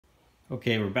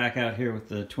Okay, we're back out here with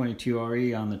the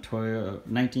 22RE on the Toyota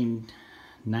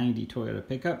 1990 Toyota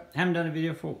pickup. Haven't done a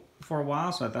video for a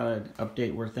while, so I thought I'd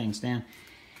update where things stand.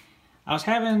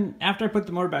 After I put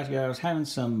the motor back together, I was having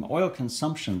some oil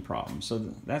consumption problems. So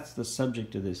that's the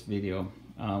subject of this video.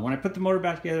 When I put the motor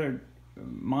back together,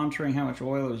 monitoring how much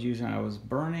oil I was using, I was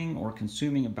burning or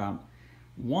consuming about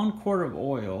 1 quart of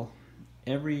oil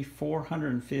every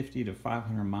 450 to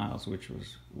 500 miles, which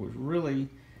was really,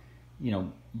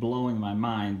 blowing my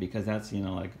mind, because that's,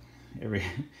 like every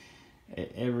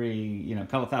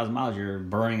couple thousand miles you're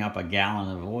burning up a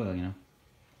gallon of oil,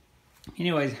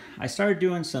 Anyways, I started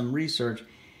doing some research,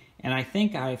 and I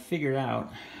think I figured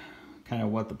out kind of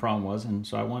what the problem was, and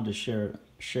so I wanted to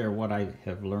share what I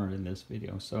have learned in this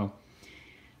video. So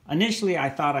initially I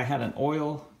thought I had an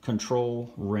oil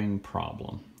control ring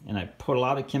problem, and I put a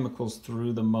lot of chemicals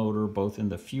through the motor, both in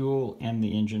the fuel and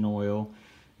the engine oil.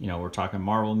 We're talking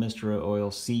Marvel Mystery Oil,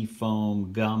 Sea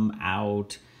Foam, Gum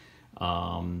Out,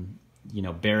 Berryman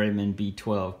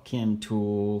B12 Chem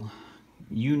Tool,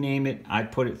 you name it. I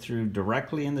put it through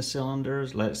directly in the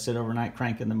cylinders, let it sit overnight,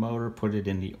 crank in the motor, put it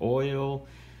in the oil,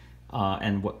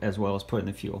 and as well as put it in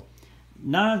the fuel.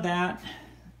 None of that,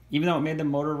 even though it made the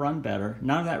motor run better,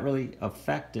 none of that really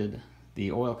affected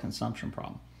the oil consumption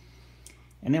problem.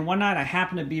 And then one night I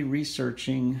happened to be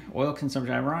researching oil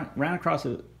consumption. I ran across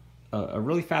a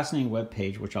really fascinating web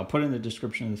page, which I'll put in the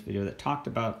description of this video, that talked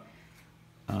about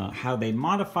how they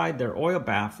modified their oil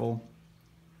baffle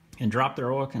and dropped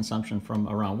their oil consumption from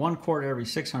around 1 quart every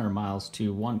 600 miles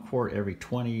to 1 quart every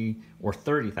 20 or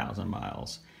 30,000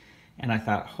 miles. And I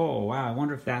thought, oh wow, I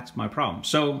wonder if that's my problem.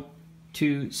 So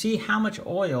to see how much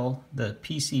oil the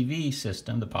PCV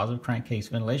system, the positive crankcase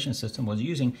ventilation system, was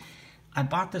using, I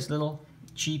bought this little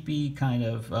cheapy kind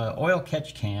of oil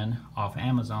catch can off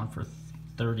Amazon for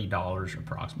 $30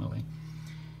 approximately.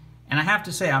 And I have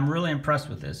to say, I'm really impressed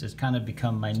with this. It's kind of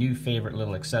become my new favorite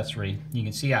little accessory. You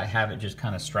can see I have it just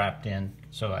kind of strapped in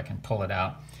so I can pull it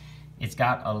out. It's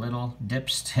got a little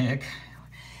dipstick,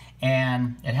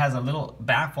 and it has a little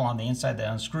baffle on the inside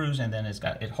that unscrews, and then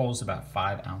it holds about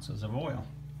 5 ounces of oil.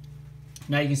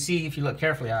 Now you can see, if you look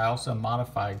carefully, I also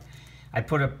modified, I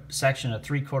put a section of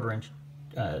 3/4 inch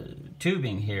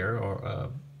tubing here, or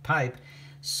pipe,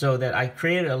 so that I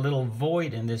created a little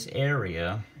void in this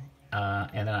area,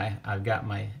 and then I've got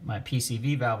my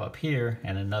PCV valve up here,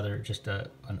 and another, just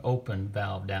an open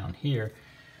valve down here.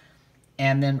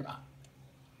 And then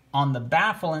on the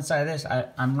baffle inside of this,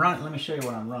 I'm running, let me show you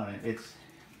what I'm running. It's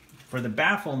for the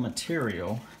baffle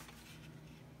material,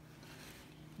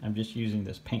 I'm just using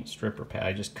this paint stripper pad.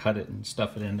 I just cut it and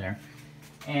stuff it in there.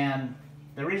 And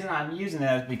the reason I'm using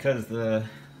that is because the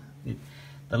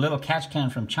little catch can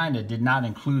from China did not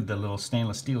include the little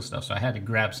stainless steel stuff, so I had to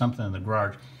grab something in the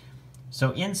garage.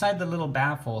 So inside the little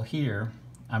baffle here,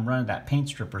 I'm running that paint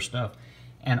stripper stuff,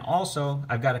 and also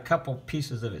I've got a couple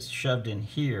pieces of it shoved in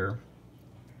here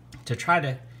to try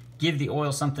to give the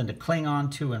oil something to cling on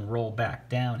to and roll back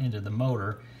down into the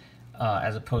motor,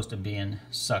 as opposed to being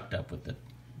sucked up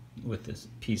with this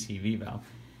PCV valve.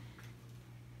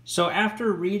 So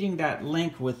after reading that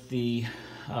link with the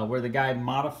where the guy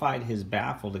modified his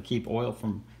baffle to keep oil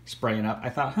from spraying up, I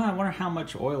thought, I wonder how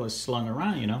much oil is slung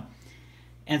around,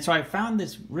 And so I found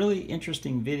this really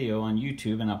interesting video on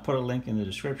YouTube, and I'll put a link in the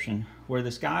description, where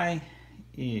this guy,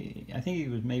 I think he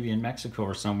was maybe in Mexico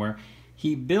or somewhere,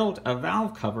 he built a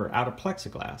valve cover out of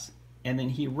plexiglass, and then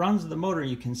he runs the motor,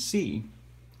 you can see.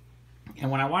 And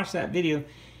when I watched that video,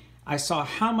 I saw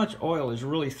how much oil is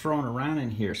really thrown around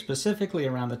in here, specifically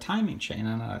around the timing chain,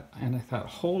 and I thought,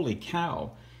 holy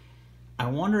cow, I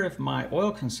wonder if my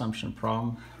oil consumption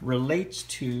problem relates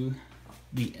to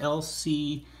the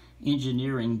LC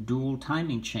Engineering dual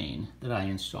timing chain that I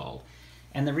installed.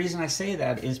 And the reason I say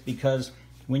that is because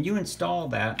when you install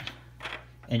that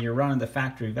and you're running the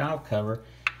factory valve cover,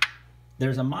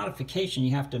 there's a modification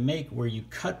you have to make where you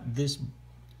cut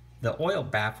the oil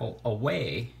baffle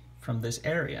away from this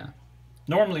area.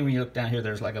 Normally when you look down here,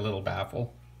 there's like a little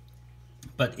baffle,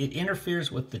 but it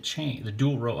interferes with the chain, the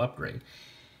dual row upgrade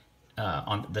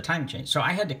on the timing chain. So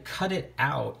I had to cut it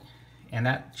out, and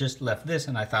that just left this,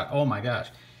 and I thought, oh my gosh,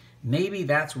 maybe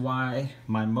that's why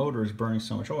my motor is burning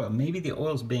so much oil. Maybe the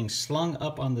oil is being slung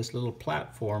up on this little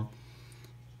platform,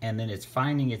 and then it's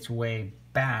finding its way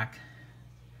back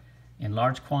in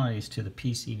large quantities to the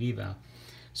PCV valve.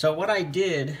 So what I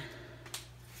did,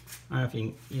 I don't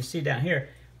know if you see down here,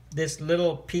 this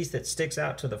little piece that sticks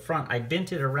out to the front, I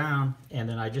bent it around, and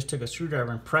then I just took a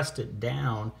screwdriver and pressed it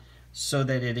down so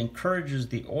that it encourages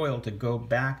the oil to go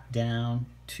back down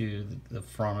to the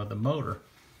front of the motor.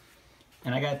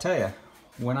 And I gotta tell you,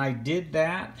 when I did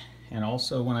that and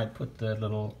also when I put the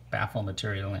little baffle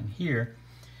material in here,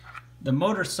 the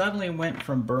motor suddenly went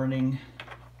from burning,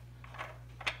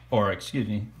 or excuse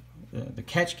me, the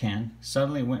catch can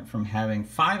suddenly went from having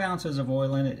 5 ounces of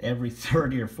oil in it every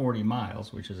 30 or 40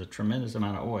 miles, which is a tremendous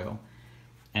amount of oil.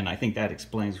 And I think that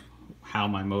explains how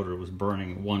my motor was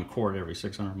burning 1 quart every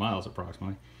 600 miles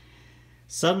approximately.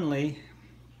 Suddenly,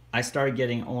 I started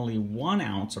getting only 1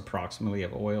 ounce approximately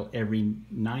of oil every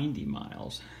 90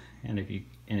 miles. And if you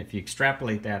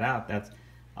extrapolate that out, that's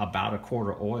about a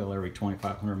quart of oil every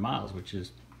 2,500 miles, which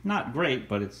is not great,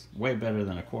 but it's way better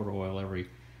than a quart of oil every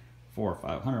 400 or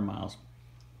 500 miles.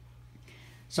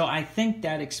 So I think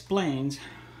that explains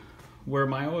where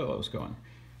my oil was going.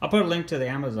 I'll put a link to the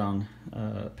Amazon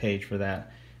page for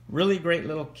that. Really great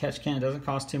little catch can, doesn't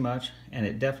cost too much, and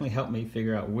it definitely helped me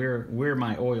figure out where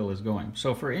my oil is going.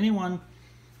 So for anyone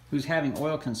who's having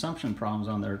oil consumption problems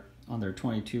on their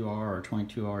 22R or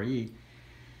 22RE,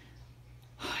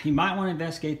 you might want to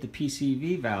investigate the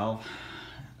PCV valve,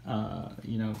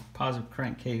 positive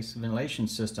crankcase ventilation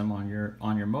system on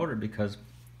your motor, because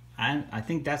I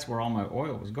think that's where all my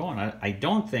oil was going. I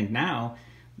don't think now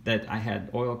that I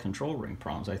had oil control ring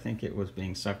problems. I think it was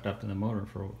being sucked up to the motor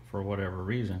for whatever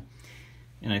reason.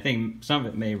 And I think some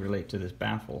of it may relate to this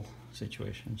baffle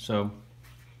situation. So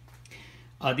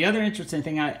the other interesting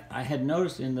thing I had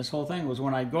noticed in this whole thing was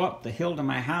when I go up the hill to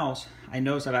my house, I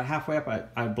noticed about halfway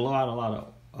up I blow out a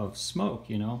lot of smoke,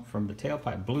 from the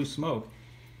tailpipe, blue smoke.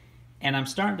 And I'm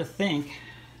starting to think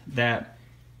that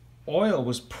oil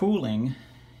was pooling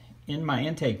in my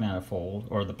intake manifold,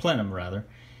 or the plenum rather,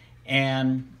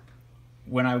 and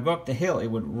when I would go up the hill, it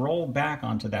would roll back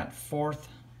onto that 4th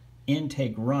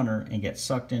intake runner and get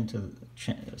sucked into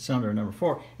cylinder number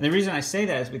 4. And the reason I say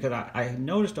that is because I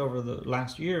noticed over the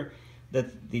last year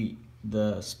that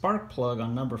the spark plug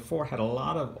on number 4 had a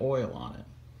lot of oil on it.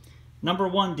 Number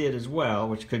 1 did as well,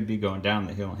 which could be going down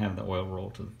the hill and having the oil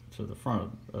roll to the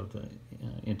front of the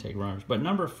intake runners. But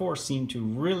number 4 seemed to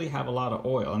really have a lot of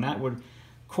oil, and that would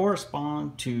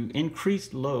correspond to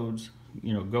increased loads,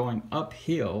 going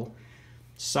uphill,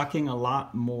 sucking a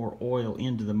lot more oil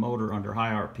into the motor under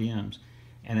high RPMs,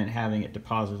 and then having it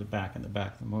deposited back in the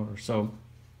back of the motor. So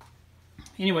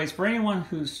anyways, for anyone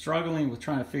who's struggling with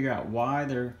trying to figure out why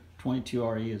their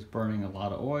 22RE is burning a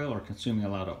lot of oil or consuming a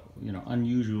lot of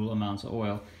unusual amounts of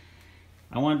oil,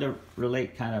 I wanted to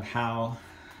relate kind of how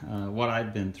what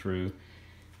I've been through.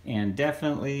 And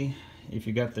definitely, if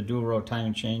you got the dual row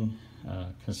timing chain,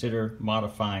 consider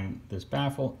modifying this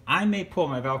baffle. I may pull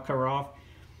my valve cover off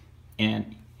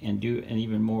and do an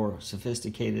even more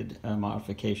sophisticated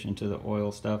modification to the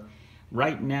oil stuff.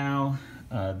 Right now,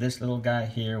 this little guy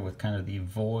here with kind of the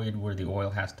void where the oil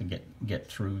has to get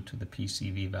through to the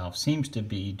PCV valve seems to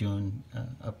be doing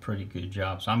a pretty good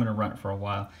job. So I'm going to run it for a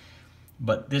while.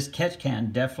 But this catch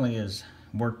can definitely is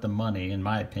worth the money, in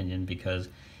my opinion, because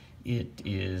it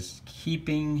is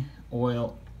keeping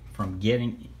oil from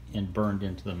getting and burned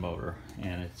into the motor.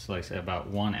 And it's, like I said, about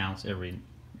 1 ounce every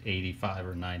 85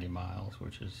 or 90 miles,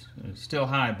 which is still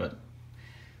high, but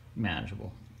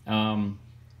manageable.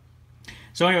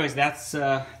 So anyways, that's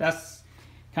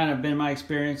kind of been my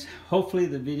experience. Hopefully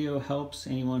the video helps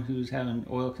anyone who's having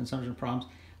oil consumption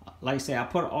problems. Like I say, I'll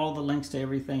put all the links to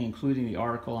everything, including the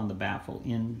article on the baffle,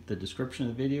 in the description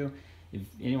of the video. If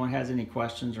anyone has any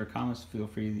questions or comments, feel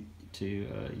free to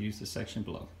use the section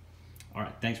below. All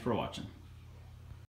right, thanks for watching.